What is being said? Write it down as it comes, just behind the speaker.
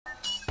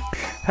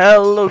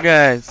Hello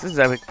guys, this is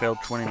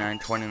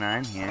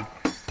EpicFail2929 here.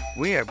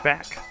 We are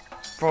back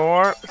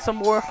for some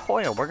more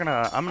Hoyle.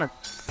 I'm gonna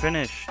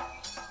finish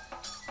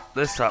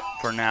this up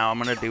for now. I'm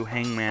gonna do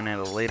Hangman at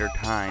a later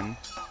time.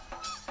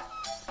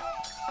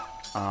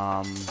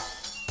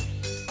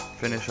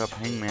 Finish up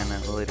Hangman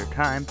at a later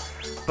time.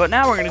 But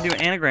now we're gonna do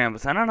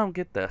Anagrams, and I don't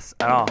get this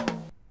at all.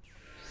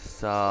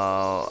 So,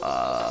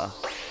 I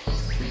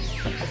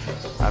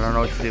don't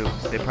know what to do.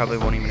 They probably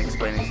won't even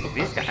explain it.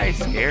 These guys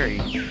scary.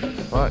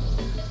 Fuck.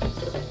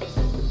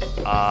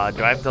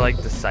 Do I have to like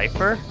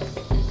decipher?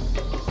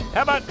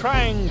 How about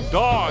trying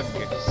dog?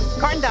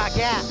 Corn dog,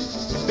 yeah.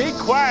 Be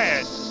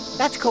quiet.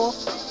 That's cool.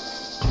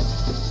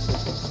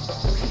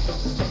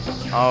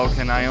 Oh,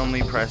 can I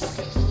only press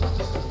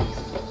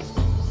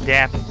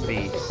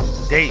Dappy?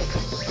 Dape.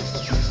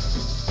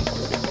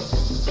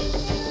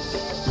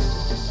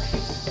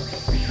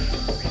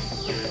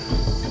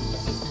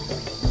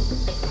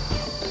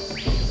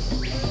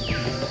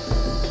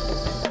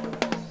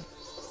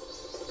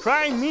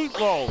 Try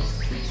meatloaf.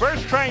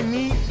 First try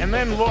meat and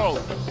then loaf.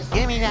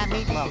 Give me that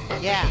meatloaf.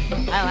 Yeah,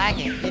 I like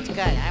it. It's good.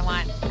 I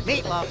want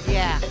meatloaf,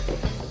 yeah.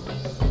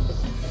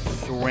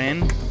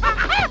 Swin.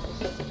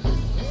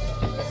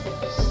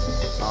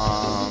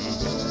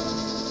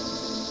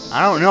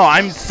 I don't know.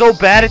 I'm so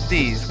bad at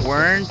these.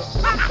 Wern.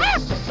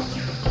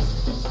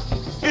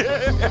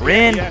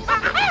 Rin.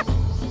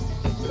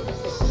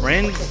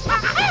 Rins.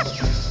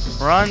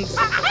 Runs.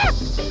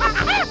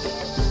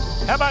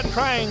 How about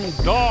trying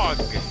dog?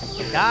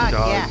 Dog,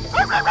 Dog. yeah.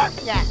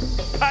 Yeah,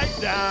 Pipe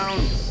down.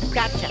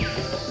 gotcha.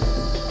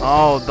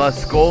 Oh, the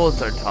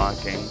skulls are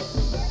talking.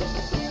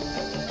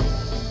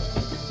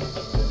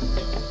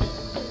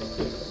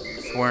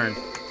 Swern.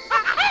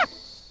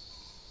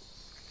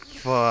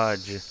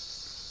 Fudge.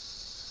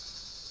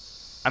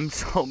 I'm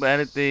so bad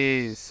at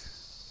these.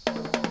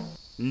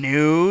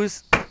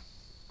 News.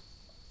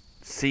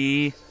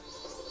 See.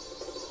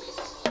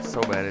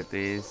 So bad at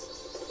these.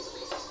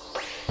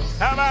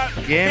 How about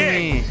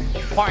Gimme.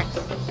 Pork.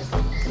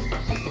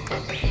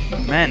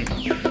 Men.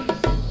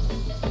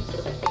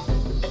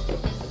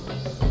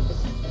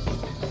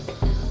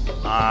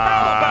 How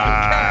about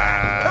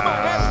cat? Come on,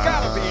 that's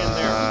gotta be in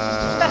there.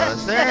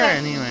 Is there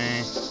anyway?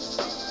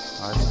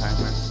 Oh, it's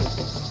Hangman.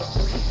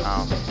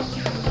 Oh.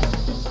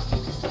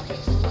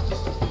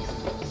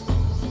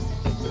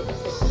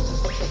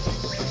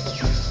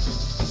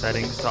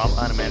 Settings stop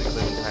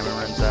automatically when timer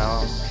runs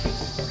out.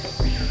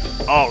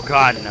 Oh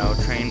god, no.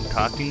 Train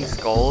talking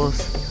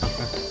skulls.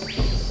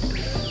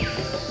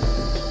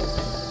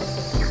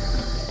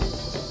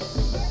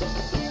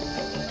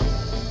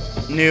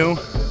 New.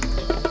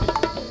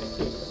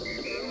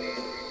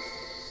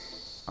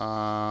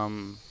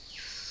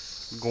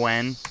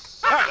 Gwen.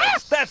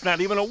 That's not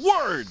even a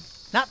word.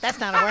 No, that's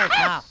not a word,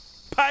 no.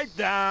 Pipe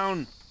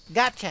down.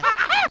 Gotcha.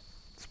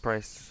 It's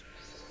price.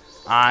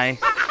 I'm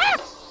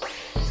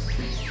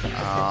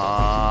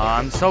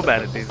so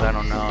bad at these, I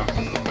don't know.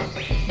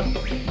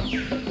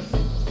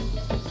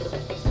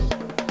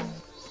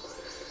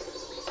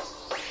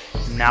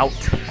 Nout.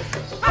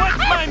 What's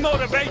my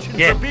motivation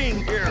Get. for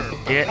being here?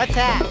 Get. What's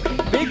that?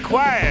 Be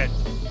quiet.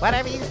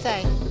 Whatever you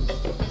say.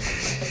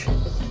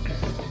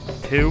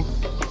 2.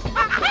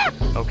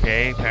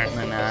 Okay,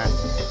 apparently not.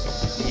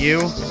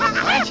 You.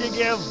 Why don't you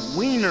give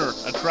wiener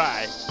a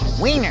try?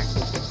 Wiener.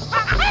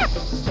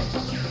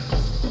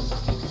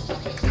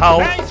 Toe.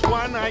 Nice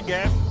one, I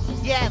guess.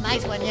 Yeah,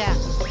 nice one, yeah.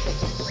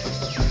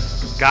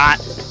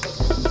 Got.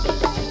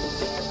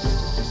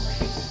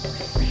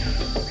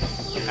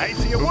 I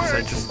see a Oops,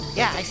 word.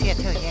 Yeah, I see it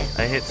too, yeah.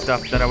 I hit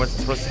stuff that I wasn't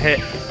supposed to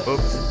hit.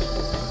 Oops.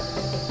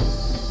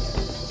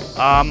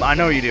 I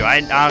know you do.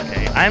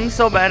 Okay. I'm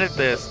so bad at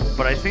this,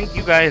 but I think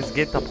you guys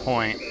get the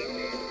point.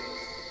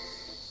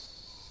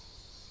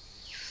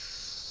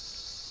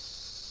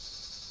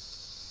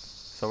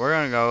 So we're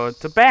gonna go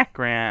to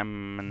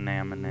Backgammon.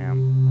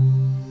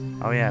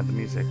 Oh yeah, the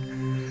music.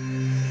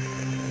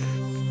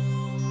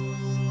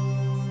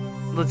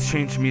 Let's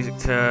change the music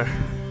to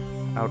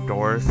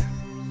outdoors.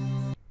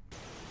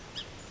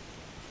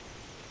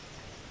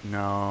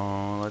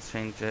 No, let's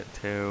change it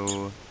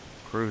to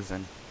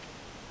cruising.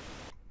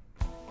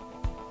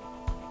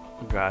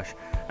 Oh gosh,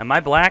 am I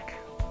black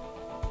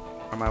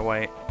or am I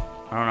white?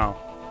 I don't know.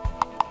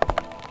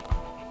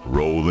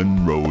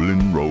 Rolling,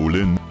 rolling,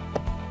 rolling.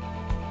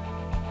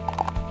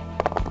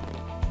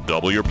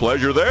 Double your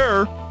pleasure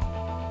there.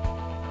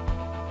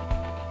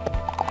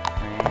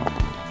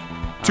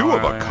 Two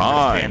of a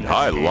kind.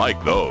 I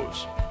like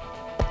those.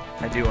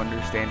 I do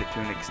understand it to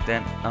an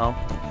extent. Oh.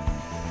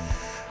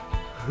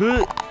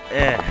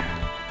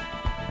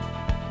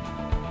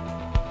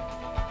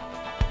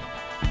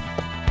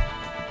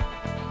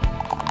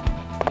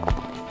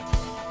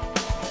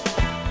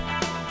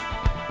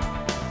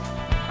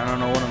 I don't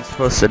know what I'm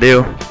supposed to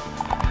do.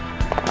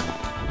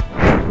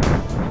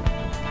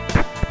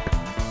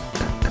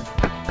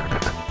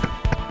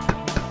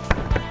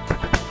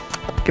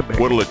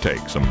 What'll it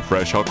take? Some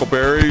fresh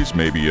huckleberries?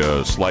 Maybe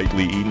a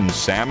slightly eaten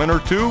salmon or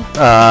two?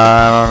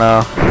 I don't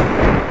know.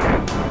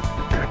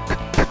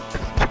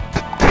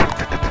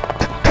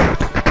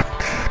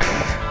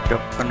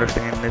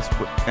 understand this.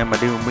 Am I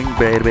doing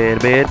bed, bed,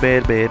 bed,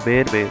 bed, bed,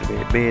 bed,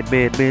 bed, bed, bed,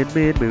 bed, bed,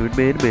 bed, boot,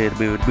 bed, bed,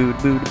 boot, boot,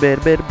 boot,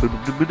 bed, bed, boot,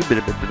 boot, boot,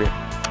 bed, bed, bed.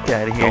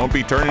 Get out of here. Don't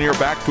be turning your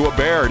back to a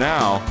bear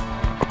now.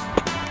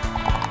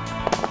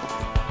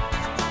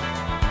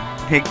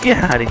 Hey, get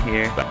out of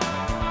here.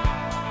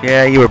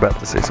 Yeah, you were about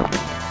to say something.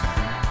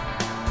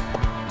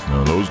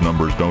 No, those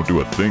numbers don't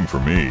do a thing for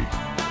me.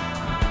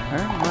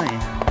 Oh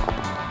my.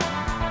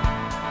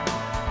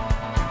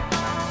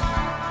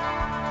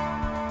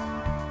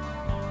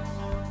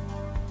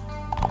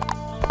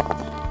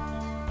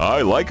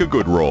 I like a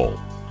good roll.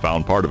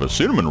 Found part of a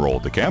cinnamon roll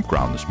at the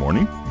campground this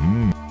morning.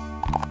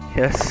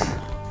 Yes,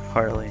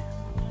 Harley.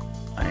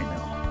 I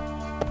know.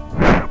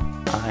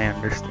 I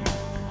understand.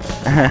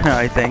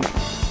 I think.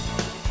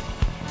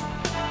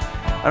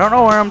 I don't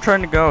know where I'm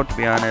trying to go, to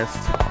be honest.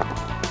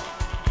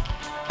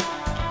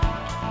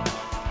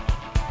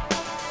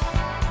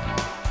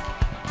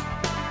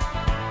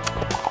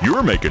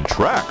 You're making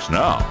tracks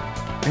now.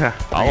 Yeah,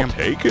 I'll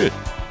take it.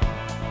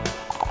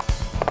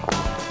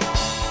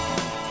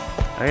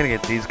 I gotta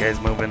get these guys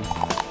moving.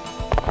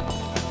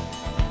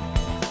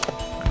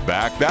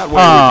 Back that way.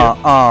 With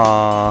you.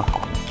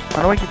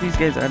 How do I get these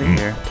guys out of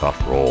here?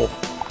 Tough roll.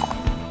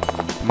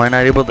 Am I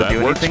not able to That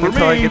do works anything for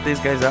until I me. get these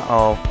guys out?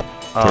 Oh.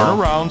 Turn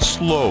around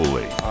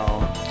slowly.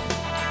 Oh.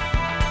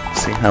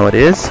 See how it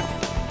is?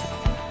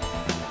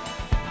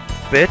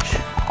 Bitch.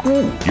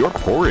 Ooh, your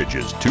porridge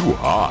is too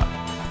hot.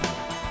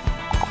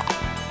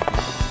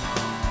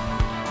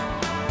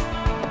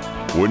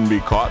 Wouldn't be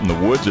caught in the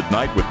woods at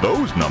night with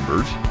those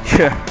numbers.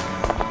 Yeah.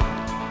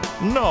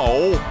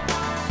 No.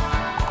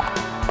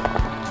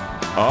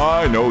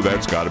 I know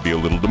that's got to be a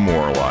little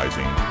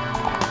demoralizing.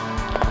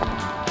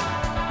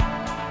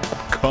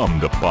 Come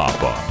to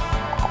Papa.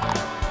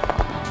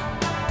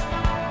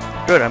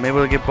 Good, I'm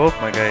able to get both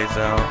my guys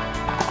out.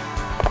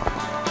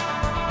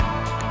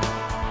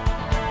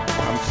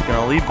 I'm just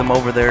gonna leave them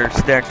over there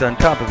stacked on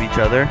top of each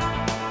other.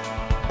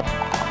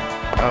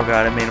 Oh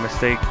god, I made a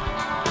mistake.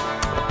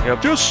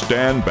 Yep. Just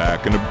stand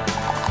back and...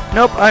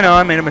 Nope, I know,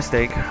 I made a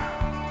mistake.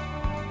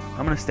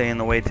 I'm gonna stay in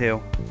the way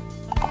too.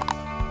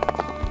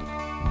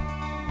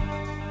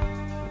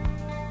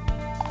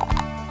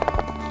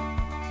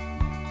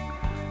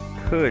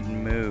 Could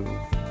move.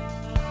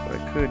 But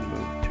I could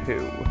move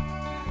too.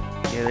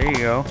 Yeah, there you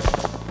go.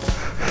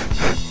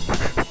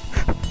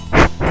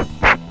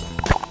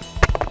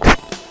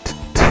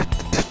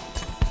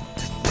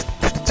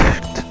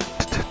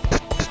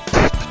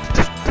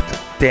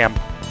 Damn.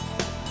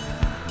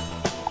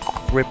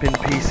 Rip in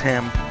peace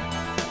him.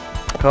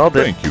 Called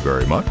it. Thank you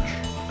very much.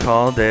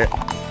 Called it.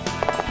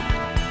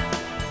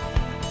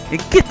 Hey,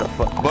 get the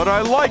fuck. But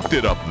I liked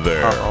it up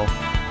there. Uh-oh.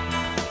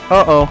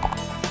 Uh-oh.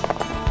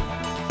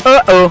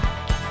 Uh-oh.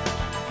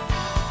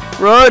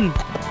 Run!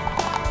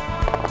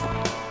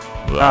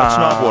 That's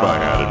not what I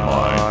had in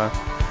mind.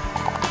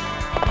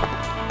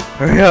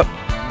 Hurry up.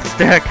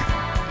 Stack.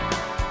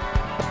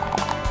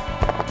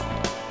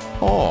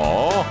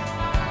 Aww.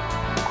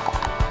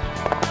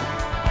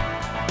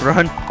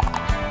 Run.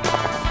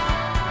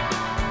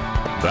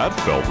 That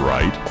felt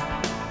right.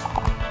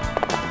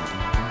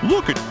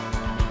 Look at...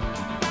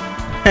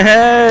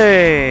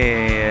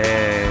 Hey!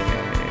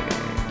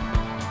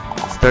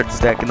 Start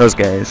stacking those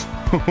guys.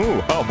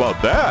 How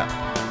about that?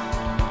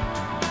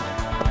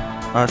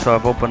 So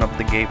I've opened up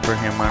the gate for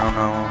him. I don't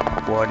know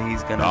what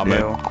he's gonna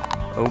do.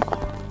 Oh.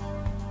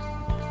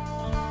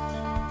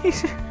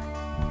 He's...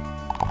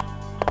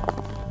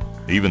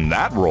 Even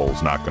that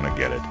roll's not gonna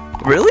get it.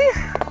 Really?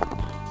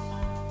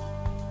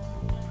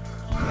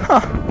 Huh.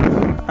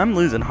 I'm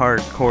losing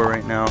hardcore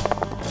right now.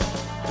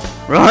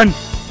 Run!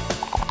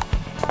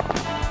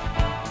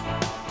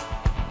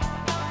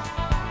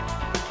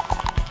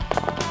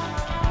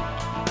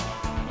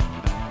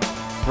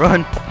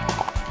 Run!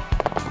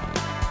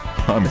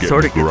 I'm getting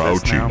sorta get this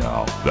grouchy now.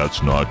 now.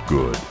 That's not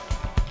good.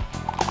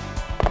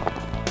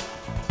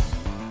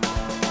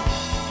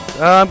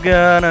 I'm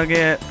gonna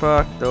get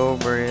fucked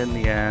over in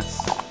the ass.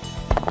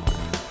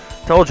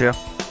 Told you.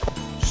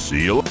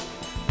 Seal.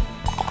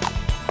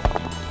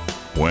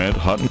 Went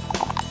hunting.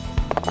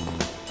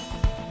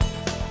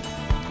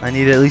 I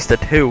need at least a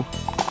 2.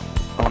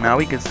 Oh, now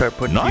we can start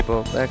putting Not-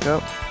 people back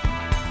up.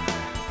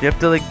 You have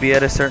to like be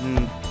at a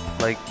certain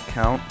like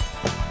count.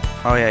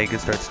 Oh yeah, you can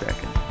start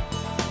stacking.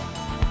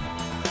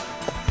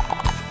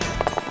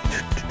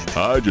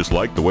 I just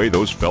like the way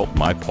those felt in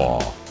my paw.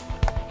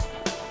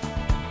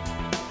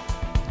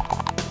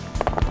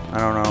 I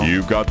don't know.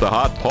 You've got the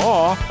hot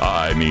paw.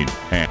 I mean,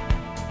 hand.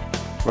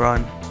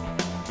 Run.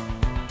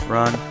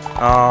 Run.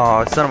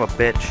 Oh, son of a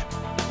bitch.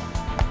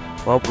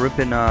 Well,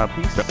 ripping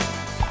piece.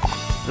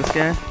 This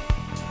guy.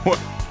 What?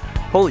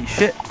 Holy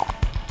shit.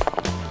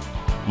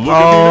 Look at me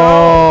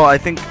now. I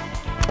think.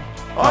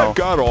 I've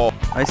got all.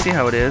 I see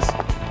how it is.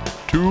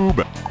 Too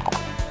bad.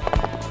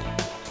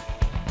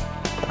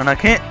 And I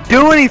can't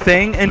do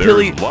anything until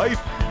There's he. life.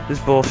 This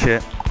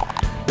bullshit.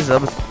 This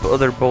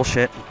other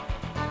bullshit.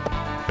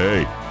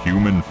 Hey,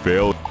 human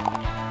fail.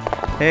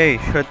 Hey,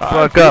 shut the I'm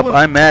fuck up. feeling-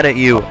 I'm mad at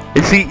you.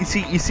 You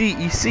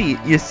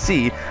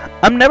see.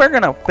 I'm never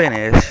gonna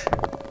finish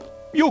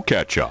You'll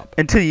catch up.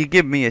 until you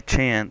give me a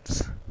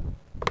chance.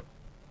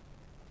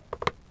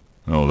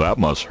 Oh, that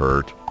must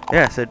hurt.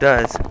 Yes, it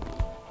does.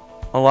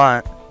 A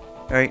lot.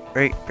 Right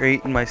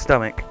in my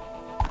stomach.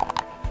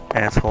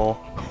 Asshole.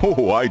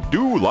 Oh, I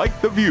do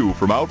like the view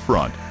from out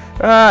front.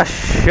 Ah,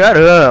 shut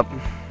up.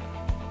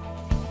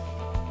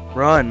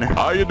 Run.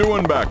 How you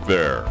doing back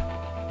there?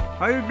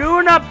 How you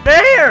doing up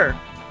there?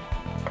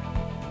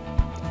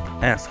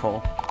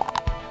 Asshole.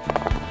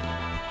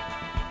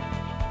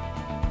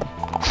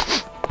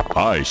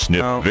 I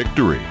sniff Oh.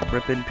 victory.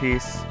 Rip in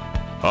peace.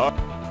 Huh?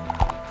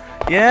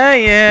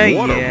 Yeah.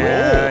 What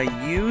a roll.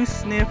 You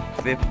sniff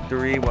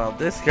victory while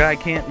this guy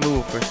can't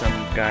move for some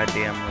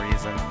goddamn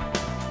reason.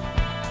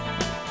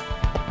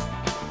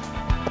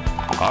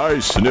 I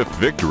sniff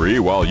victory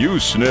while you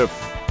sniff...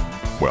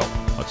 Well,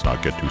 let's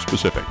not get too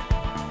specific.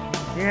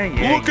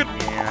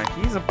 Yeah.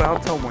 He's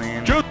about to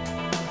win. Just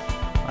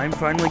I'm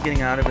finally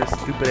getting out of his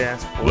stupid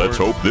ass board. let's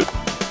hope that...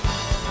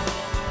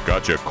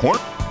 Gotcha corn...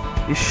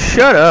 You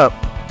shut up.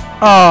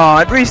 Oh,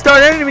 I'd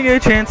restart. I didn't even get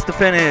a chance to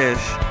finish.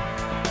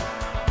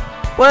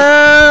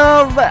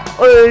 Well, that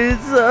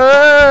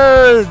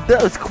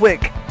was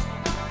quick.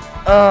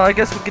 I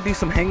guess we could do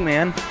some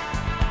Hangman.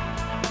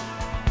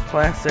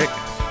 Classic.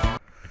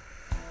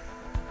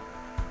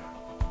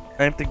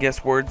 I have to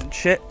guess words and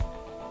shit.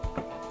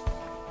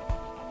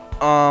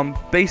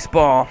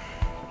 Baseball.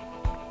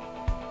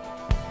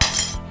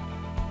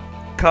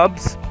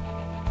 Cubs.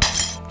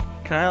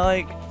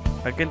 Can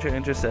I can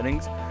change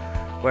settings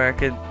where I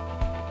could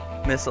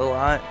miss a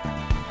lot.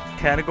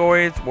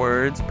 Categories,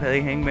 words,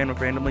 play Hangman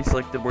with randomly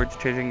selected words,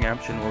 changing the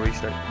option will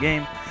restart the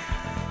game.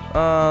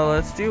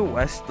 Let's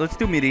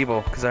do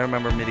medieval, because I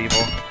remember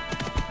medieval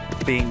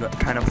being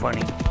kind of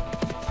funny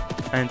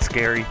and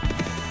scary.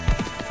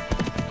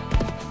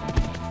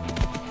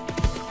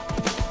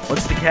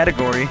 What's the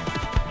category?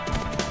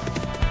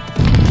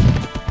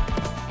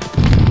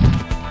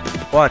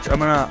 Watch, I'm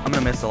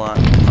gonna miss a lot.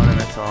 I'm gonna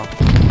miss all.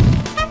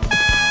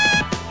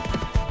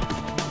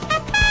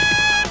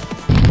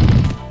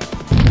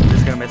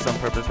 Gonna miss on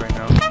purpose right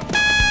now.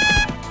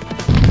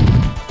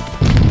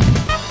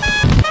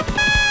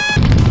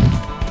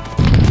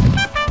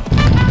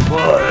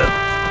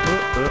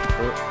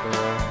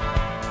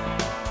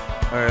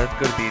 Alright, let's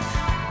go to beach.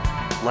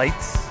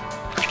 Lights.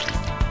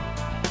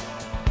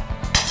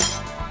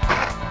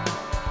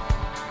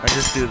 I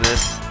just do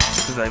this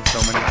because I have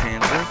so many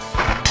chances.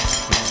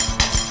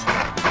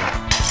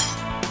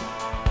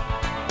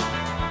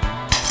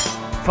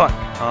 Fuck.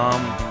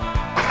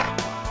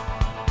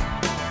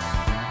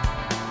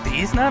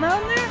 He's not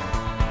on there?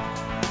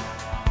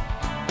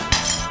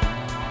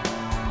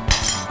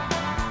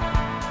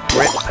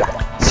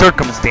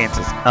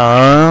 Circumstances.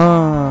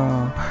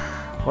 Oh.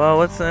 Well,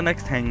 what's the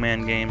next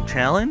Hangman game?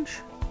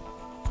 Challenge?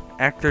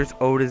 Actors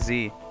O to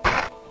Z.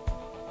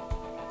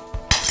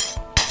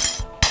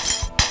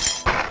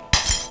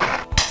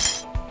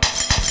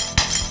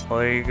 Well,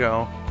 there you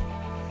go.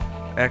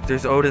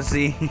 Actors O to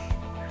Z.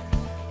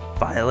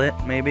 Violet,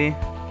 maybe?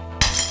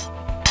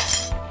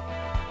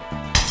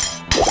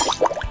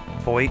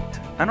 Voight.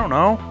 I don't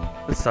know.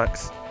 This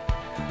sucks.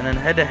 And then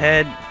head to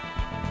head,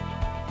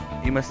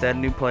 you must add a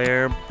new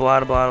player.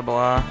 Blah blah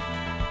blah.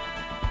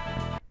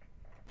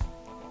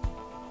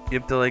 You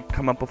have to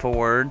come up with a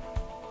word.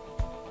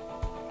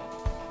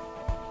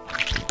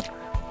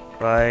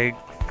 Like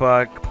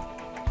fuck.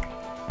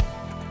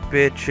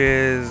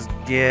 Bitches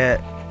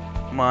get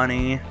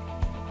money.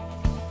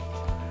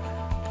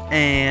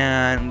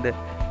 And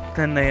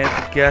then they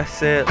have to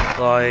guess it.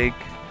 Like,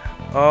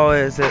 oh,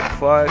 is it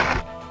fuck?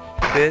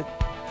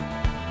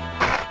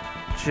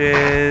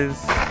 Bitches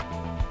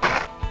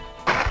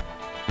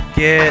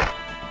get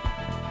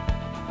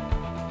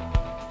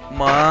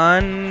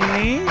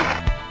money.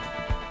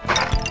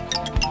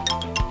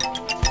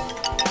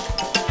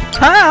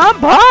 Hi, I'm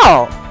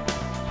Paul.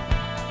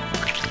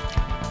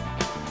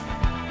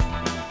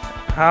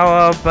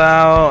 How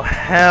about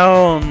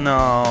hell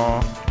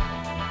no?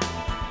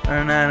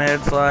 And then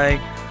it's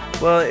like,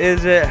 well,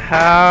 is it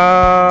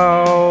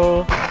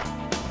how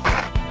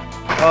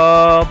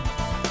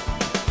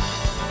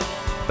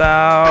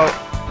about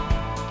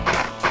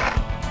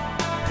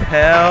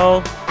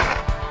hell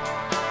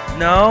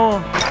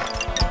no?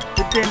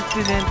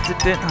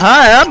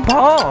 Hi, I'm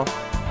Paul.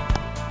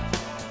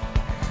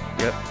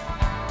 Yep.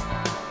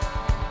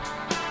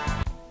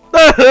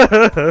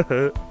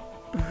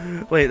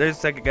 Wait, there's a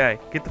second guy.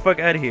 Get the fuck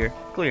out of here.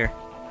 Clear.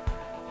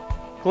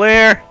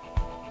 Clear.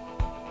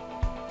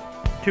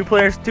 Two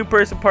players,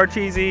 two-person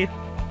Parcheesi.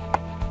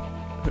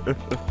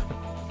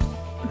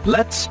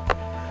 Let's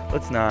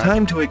not.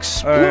 time to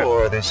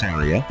explore this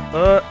area.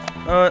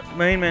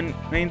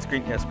 Main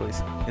screen. Yes,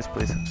 please. Yes,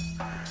 please.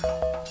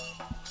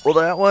 Well,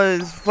 that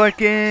was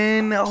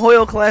fucking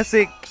Hoyle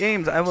Classic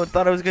Games. I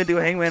thought I was gonna do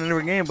a Hangman in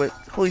every game, but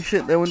holy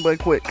shit, that went by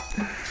quick.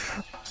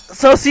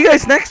 So, see you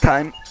guys next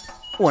time.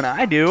 When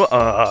I do,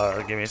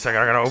 give me a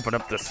second. I gotta open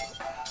up this.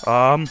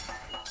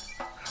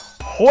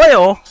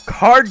 Hoyle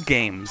Card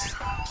Games.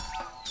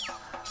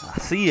 I'll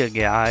see you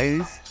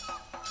guys.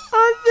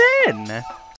 was in.